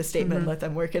agree with the statement, let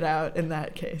them work it out. And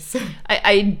that case.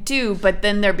 I do, but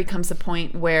then there becomes a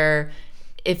point where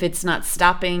if it's not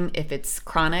stopping, if it's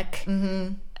chronic,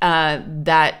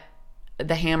 that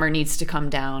the hammer needs to come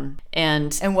down.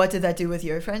 And what did that do with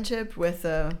your friendship with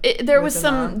there was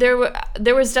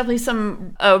definitely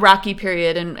some rocky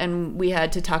period, and we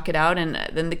had to talk it out, and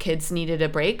then the kids needed a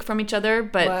break from each other,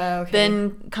 but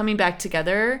then coming back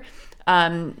together,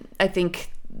 I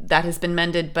think that has been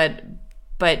mended,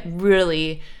 but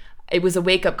really it was a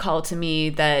wake-up call to me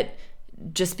that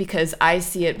just because I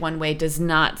see it one way does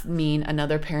not mean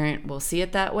another parent will see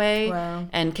it that way. Wow.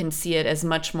 And can see it as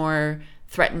much more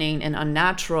threatening and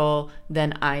unnatural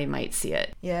than I might see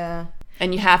it. Yeah.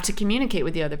 And you have to communicate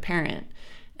with the other parent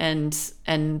and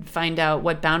find out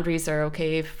what boundaries are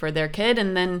okay for their kid.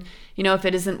 And then, if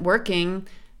it isn't working,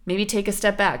 maybe take a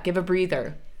step back, give a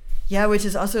breather. Yeah, which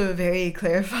is also very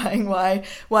clarifying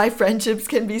why friendships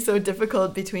can be so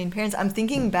difficult between parents. I'm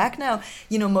thinking back now,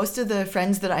 most of the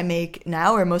friends that I make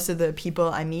now, or most of the people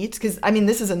I meet, because,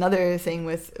 this is another thing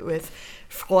with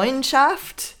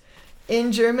Freundschaft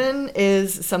in German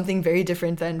is something very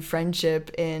different than friendship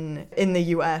in the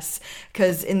US.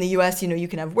 Because in the US, you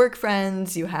can have work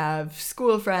friends, you have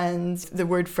school friends. The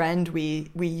word friend we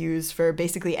use for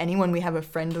basically anyone we have a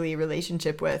friendly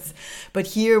relationship with. But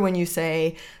here, when you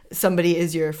say somebody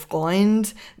is your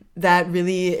Freund, that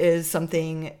really is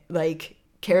something like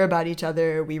care about each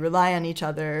other, we rely on each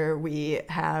other, we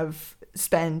have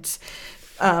spent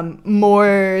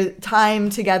more time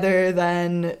together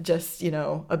than just,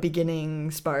 a beginning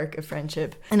spark of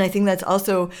friendship. And I think that's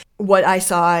also what I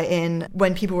saw in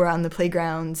when people were on the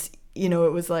playgrounds. It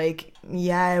was like,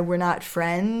 we're not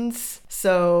friends,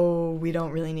 so we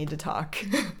don't really need to talk.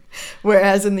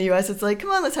 Whereas in the US, it's like,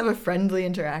 come on, let's have a friendly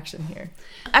interaction here.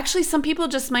 Actually, some people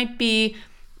just might be,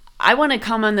 I want to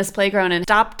come on this playground and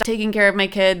stop taking care of my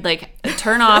kid, like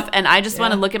turn off, and I just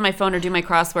want to look at my phone or do my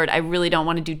crossword. I really don't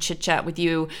want to do chit chat with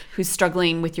you who's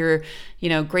struggling with your,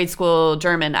 grade school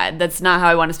German. That's not how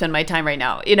I want to spend my time right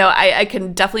now. I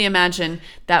can definitely imagine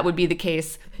that would be the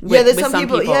case with some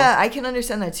people. Yeah, I can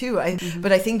understand that too.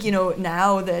 But I think,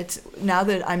 now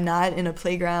that I'm not in a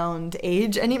playground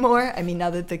age anymore,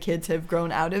 now that the kids have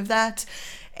grown out of that,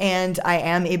 and I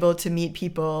am able to meet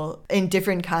people in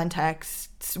different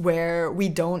contexts where we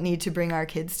don't need to bring our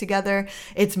kids together,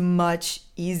 it's much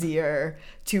easier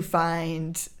to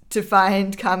find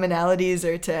commonalities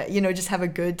or to, just have a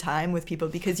good time with people,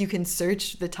 because you can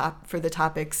search for the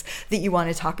topics that you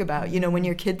want to talk about. When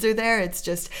your kids are there,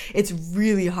 it's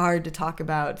really hard to talk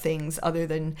about things other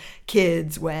than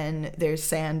kids when there's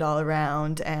sand all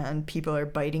around and people are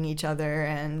biting each other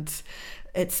and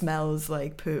it smells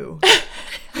like poo.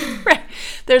 Right.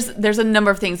 There's a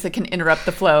number of things that can interrupt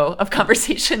the flow of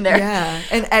conversation there. Yeah,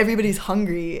 and everybody's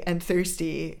hungry and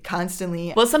thirsty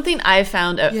constantly. Well, something I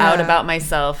found out about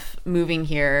myself moving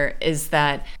here is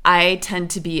that I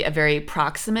tend to be a very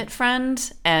proximate friend,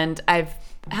 and I've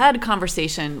had a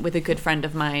conversation with a good friend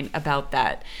of mine about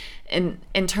that.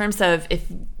 In terms of, if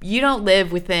you don't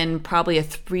live within probably a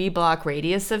 3-block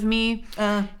radius of me,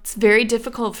 it's very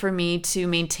difficult for me to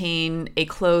maintain a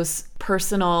close,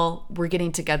 personal, we're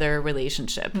getting together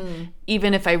relationship.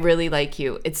 Even if I really like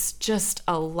you, it's just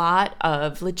a lot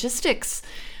of logistics.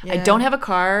 Yeah. I don't have a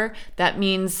car. That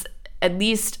means at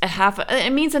least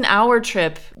it means an hour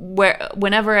trip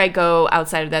whenever I go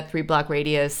outside of that 3-block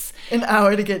radius. An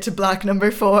hour to get to block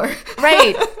number 4.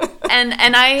 Right. And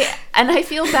I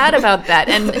feel bad about that.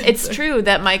 And it's true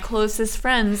that my closest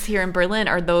friends here in Berlin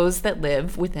are those that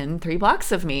live within 3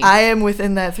 blocks of me. I am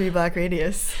within that 3-block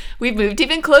radius. We've moved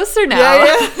even closer now.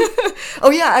 Yeah. Oh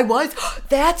yeah, I was.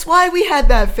 That's why we had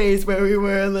that phase where we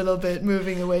were a little bit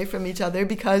moving away from each other,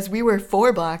 because we were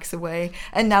 4 blocks away,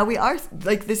 and now we are,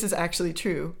 like, this is actually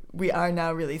true. We are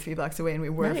now really 3 blocks away, and we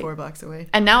were 4 blocks away.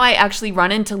 And now I actually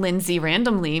run into Lindsey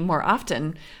randomly more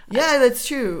often. Yeah, that's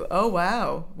true. Oh,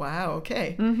 wow. Wow,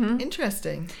 okay. Mm-hmm.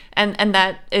 Interesting. And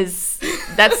that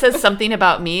says something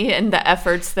about me and the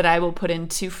efforts that I will put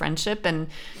into friendship. And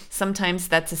sometimes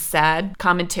that's a sad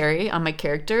commentary on my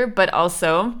character, but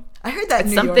also... I heard that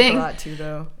in New York a lot too,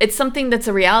 though. It's something that's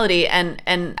a reality, and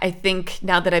I think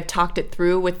now that I've talked it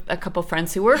through with a couple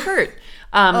friends who were hurt,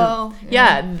 then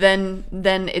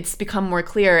it's become more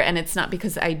clear, and it's not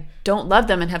because I don't love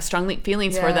them and have strong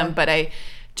feelings for them, but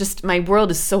my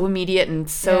world is so immediate and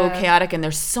so chaotic, and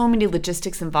there's so many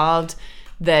logistics involved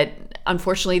that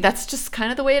unfortunately that's just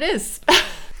kind of the way it is.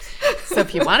 So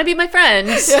if you want to be my friend,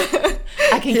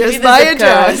 I can give you the zip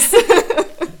address.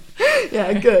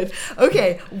 Yeah, good.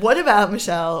 Okay, what about,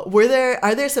 Michelle?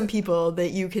 Are there some people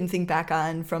that you can think back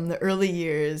on from the early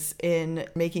years in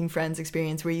making friends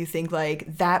experience where you think,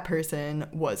 like, that person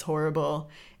was horrible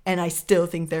and I still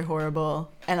think they're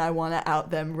horrible and I want to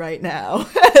out them right now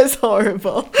as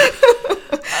horrible?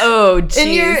 Oh, geez.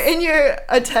 In your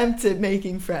attempt at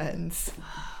making friends.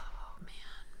 Oh, man.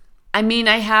 I mean,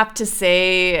 I have to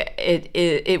say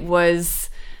it was...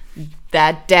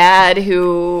 that dad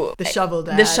who... The shovel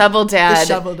dad. The shovel dad. The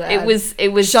shovel dad. It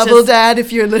was shovel just, dad,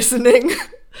 if you're listening,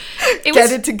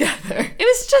 get it together. It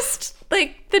was just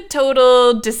like the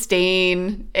total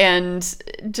disdain, and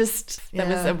just that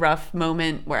was a rough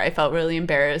moment where I felt really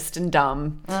embarrassed and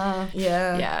dumb.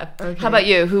 Yeah. Okay. How about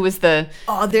you? Who was the...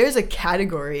 Oh, there's a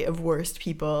category of worst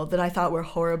people that I thought were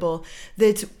horrible.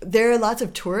 There are lots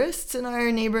of tourists in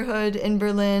our neighborhood in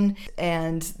Berlin,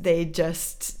 and they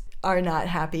just... are not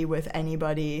happy with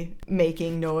anybody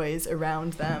making noise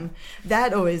around them.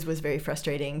 That always was very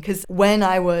frustrating, because when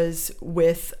I was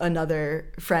with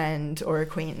another friend or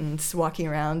acquaintance walking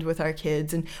around with our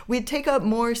kids, and we'd take up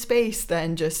more space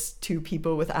than just 2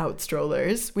 people without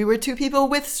strollers. We were 2 people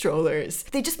with strollers.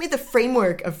 They just made the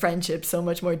framework of friendship so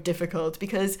much more difficult,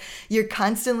 because you're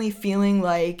constantly feeling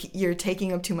like you're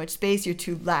taking up too much space, you're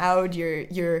too loud,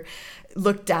 you're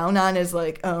looked down on as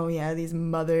like, oh yeah, these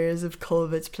mothers of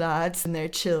Kolwitzplatz and their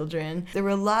children. There were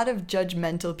a lot of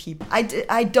judgmental people.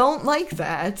 I don't like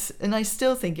that, and I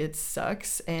still think it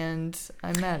sucks, and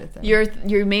I'm mad at them.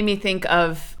 You made me think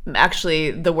of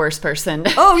actually the worst person.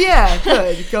 Oh yeah,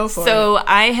 good. Go for it. So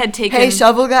I had taken... Hey,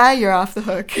 shovel guy, you're off the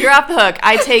hook. You're off the hook.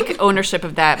 I take ownership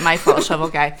of that. My fault, shovel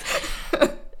guy.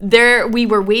 We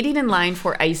were waiting in line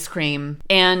for ice cream,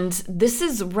 and this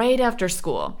is right after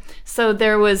school. So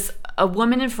there was a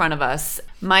woman in front of us.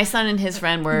 My son and his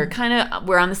friend were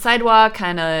on the sidewalk,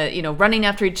 running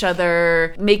after each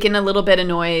other, making a little bit of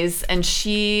noise. And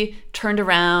she turned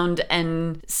around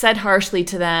and said harshly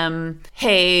to them,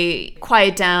 "Hey,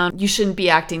 quiet down. You shouldn't be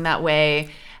acting that way."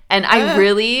 And I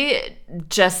really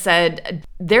just said,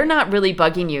 they're not really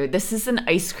bugging you. This is an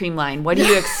ice cream line. What do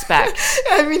you expect?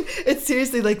 I mean, it's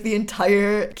seriously like the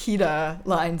entire Kita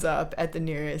lines up at the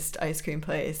nearest ice cream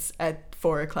place at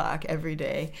 4 o'clock every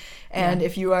day. And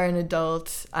if you are an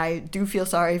adult, I do feel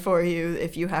sorry for you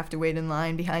if you have to wait in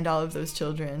line behind all of those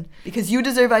children, because you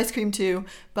deserve ice cream too.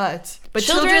 But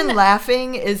children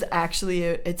laughing is actually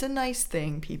it's a nice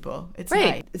thing, people. It's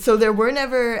right. Nice. So there were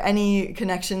never any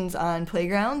connections on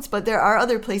playgrounds, but there are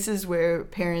other places where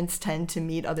parents tend to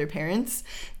meet other parents.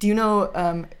 Do you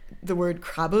know the word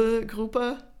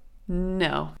Krabbelgruppe?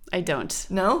 No, I don't.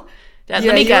 No? Let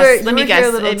me guess.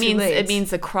 It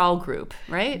means a crawl group,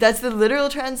 right? That's the literal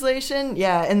translation.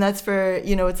 Yeah, and that's for,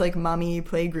 it's like mommy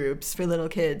play groups for little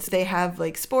kids. They have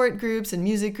like sport groups and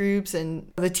music groups,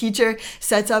 and the teacher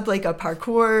sets up like a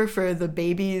parkour for the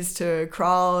babies to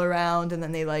crawl around, and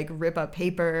then they like rip up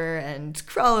paper and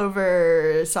crawl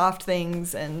over soft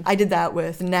things. And I did that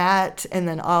with Nat, and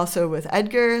then also with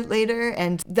Edgar later.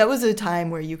 And that was a time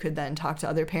where you could then talk to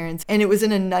other parents, and it was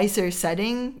in a nicer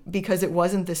setting because it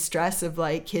wasn't the stress of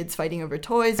like kids fighting over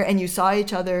toys, and you saw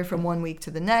each other from one week to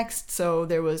the next, so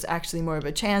there was actually more of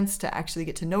a chance to actually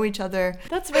get to know each other.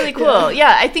 That's really cool.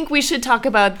 Yeah, I think we should talk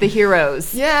about the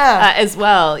heroes as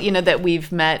well, that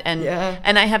we've met.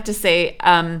 And I have to say,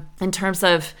 in terms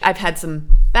of, I've had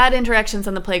some bad interactions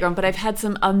on the playground, but I've had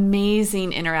some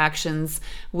amazing interactions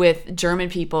with German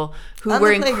people who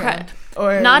were incredible.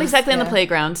 Not exactly on the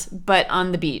playground, but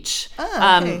on the beach.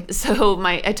 Oh, okay. So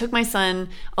I took my son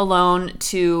alone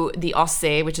to the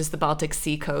Ostsee, which is the Baltic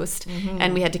Sea coast,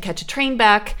 and we had to catch a train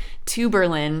back to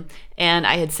Berlin. And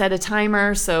I had set a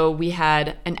timer, so we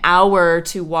had an hour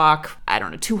to walk,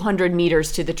 200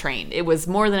 meters to the train. It was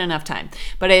more than enough time.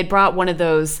 But I had brought one of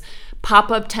those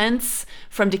pop-up tents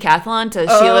from Decathlon to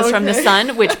Sheila's from the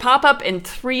Sun, which pop up in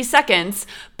 3 seconds,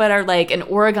 but are like an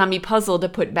origami puzzle to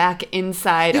put back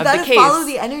inside of the case. You gotta follow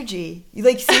the energy.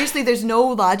 Seriously, there's no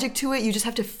logic to it. You just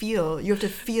have to feel. You have to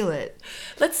feel it.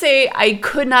 Let's say I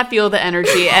could not feel the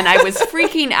energy, and I was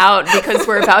freaking out because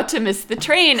we're about to miss the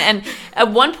train. And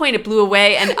at one point, it blew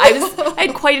away, and I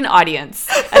had quite an audience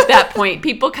at that point.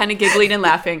 People kind of giggling and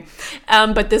laughing.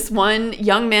 But this one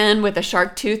young man with a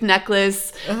shark tooth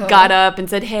necklace got up and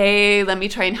said, "Hey, let me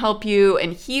try and help you."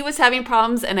 And he was having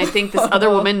problems, and I think this other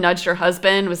woman nudged her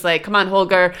husband, was like, "Come on,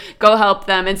 Holger, go help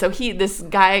them." And so this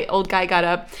old guy got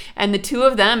up, and the two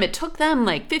of them, it took them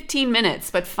like 15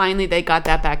 minutes, but finally they got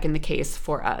that back in the case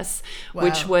for us,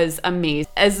 which was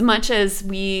amazing. As much as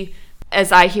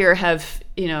I here have,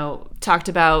 talked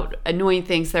about annoying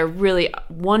things, they're really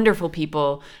wonderful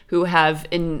people who have,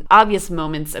 in obvious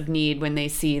moments of need, when they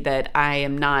see that I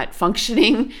am not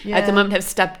functioning at the moment, have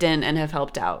stepped in and have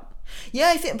helped out. Yeah,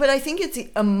 I think it's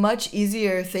a much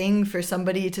easier thing for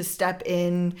somebody to step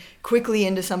in quickly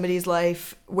into somebody's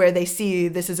life where they see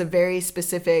this is a very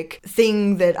specific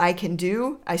thing that I can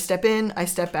do. I step in, I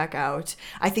step back out.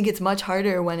 I think it's much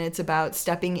harder when it's about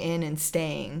stepping in and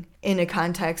staying in a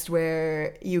context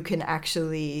where you can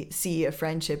actually see a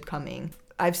friendship coming.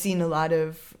 I've seen a lot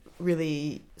of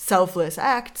really selfless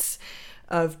acts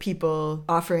of people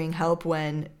offering help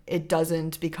when it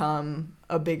doesn't become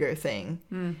a bigger thing.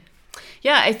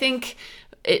 Yeah, I think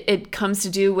it comes to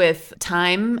do with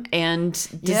time and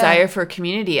desire for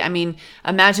community. I mean,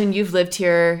 imagine you've lived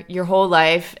here your whole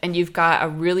life and you've got a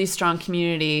really strong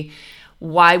community.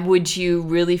 Why would you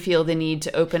really feel the need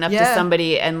to open up to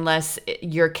somebody unless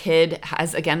your kid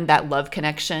has, again, that love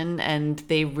connection and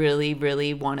they really,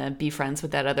 really want to be friends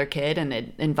with that other kid, and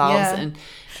it involves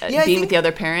being with the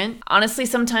other parent? Honestly,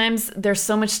 sometimes there's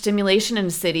so much stimulation in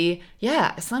a city.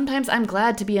 Yeah, sometimes I'm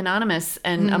glad to be anonymous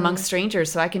and amongst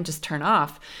strangers so I can just turn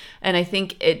off. And I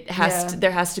think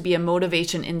there has to be a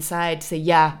motivation inside to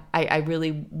say, I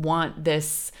really want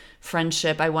this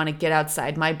friendship. I want to get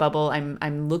outside my bubble.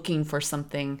 I'm looking for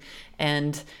something.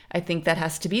 And I think that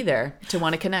has to be there to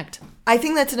want to connect. I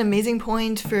think that's an amazing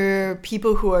point for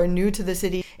people who are new to the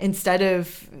city. Instead of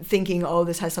thinking,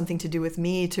 this has something to do with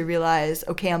me, to realize,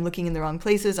 okay, I'm looking in the wrong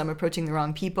places, I'm approaching the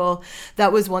wrong people.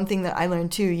 That was one thing that I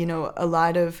learned too. A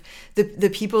lot of the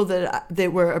people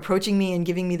that were approaching me and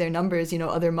giving me their numbers,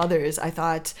 other mothers, I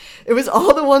thought it was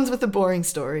all the ones with the boring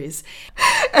stories.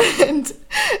 And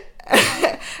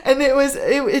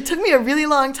it took me a really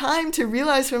long time to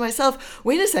realize for myself,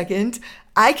 wait a second,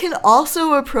 I can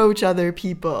also approach other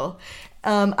people.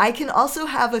 I can also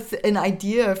have an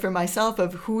idea for myself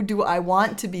of who do I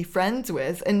want to be friends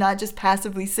with, and not just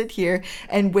passively sit here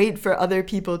and wait for other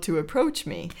people to approach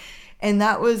me. And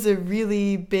that was a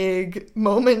really big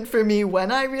moment for me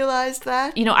when I realized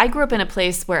that. I grew up in a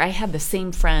place where I had the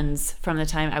same friends from the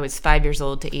time I was 5 years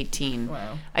old to 18.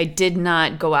 Wow. I did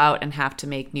not go out and have to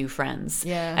make new friends.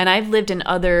 Yeah. And I've lived in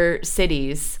other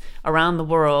cities around the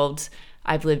world.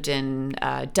 I've lived in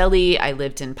Delhi. I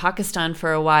lived in Pakistan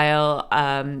for a while.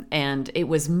 And it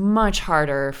was much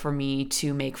harder for me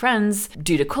to make friends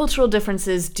due to cultural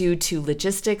differences, due to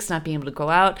logistics, not being able to go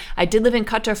out. I did live in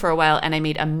Qatar for a while, and I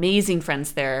made amazing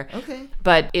friends there. Okay.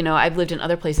 But, I've lived in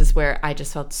other places where I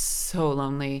just felt so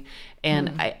lonely.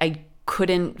 And I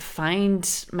couldn't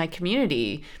find my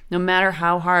community, no matter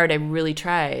how hard I really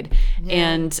tried. Yeah.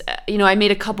 And, I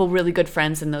made a couple really good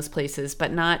friends in those places,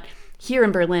 but not... Here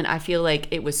in Berlin, I feel like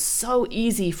it was so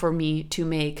easy for me to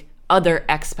make other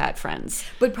expat friends.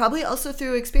 But probably also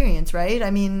through experience, right? I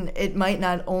mean, it might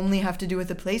not only have to do with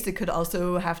the place. It could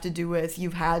also have to do with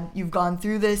you've gone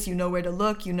through this, you know where to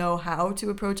look, you know how to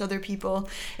approach other people.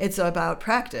 It's about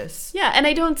practice. Yeah, and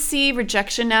I don't see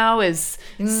rejection now as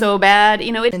so bad.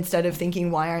 Instead of thinking,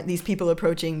 why aren't these people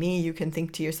approaching me? You can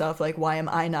think to yourself, like, why am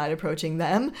I not approaching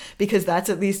them? Because that's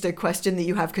at least a question that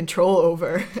you have control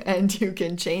over and you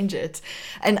can change it.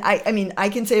 And I mean, I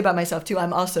can say about myself too,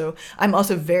 I'm also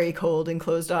very cold and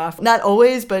closed off. Not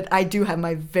always, but I do have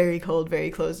my very cold,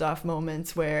 very closed off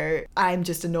moments where I'm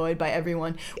just annoyed by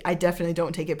everyone. I definitely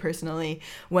don't take it personally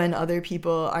when other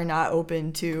people are not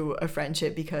open to a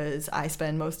friendship, because I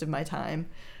spend most of my time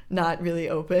not really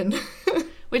open.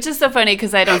 Which is so funny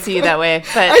because I don't see you that way.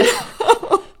 But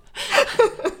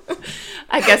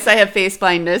I guess I have face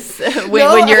blindness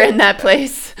when you're in that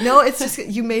place. No, it's just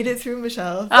you made it through,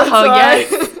 Michelle.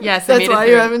 Yes. That's why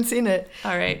you haven't seen it.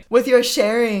 All right. With your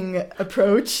sharing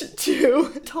approach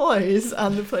to toys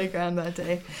on the playground that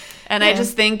day. And I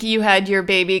just think you had your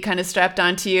baby kind of strapped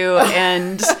onto you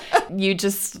and you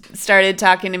just started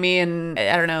talking to me and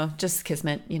I don't know, just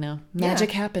kismet,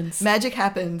 magic happens. Magic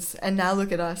happens. And now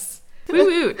look at us. Woo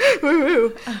woo. Woo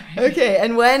woo. Right. Okay,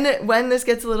 and when this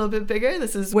gets a little bit bigger,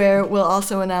 this is where we'll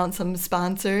also announce some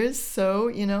sponsors. So,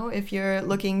 if you're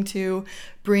looking to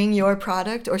bring your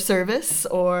product or service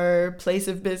or place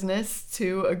of business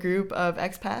to a group of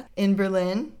expats in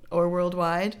Berlin or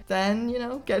worldwide, then,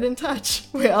 get in touch.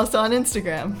 We're also on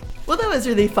Instagram. Well, that was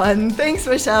really fun. Thanks,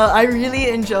 Michelle. I really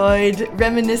enjoyed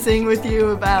reminiscing with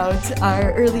you about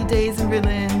our early days in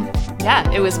Berlin.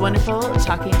 Yeah, it was wonderful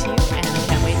talking to you, and I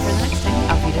can't wait for the next time.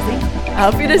 Auf Wiedersehen.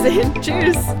 Auf Wiedersehen.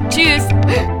 Tschüss.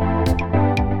 Tschüss.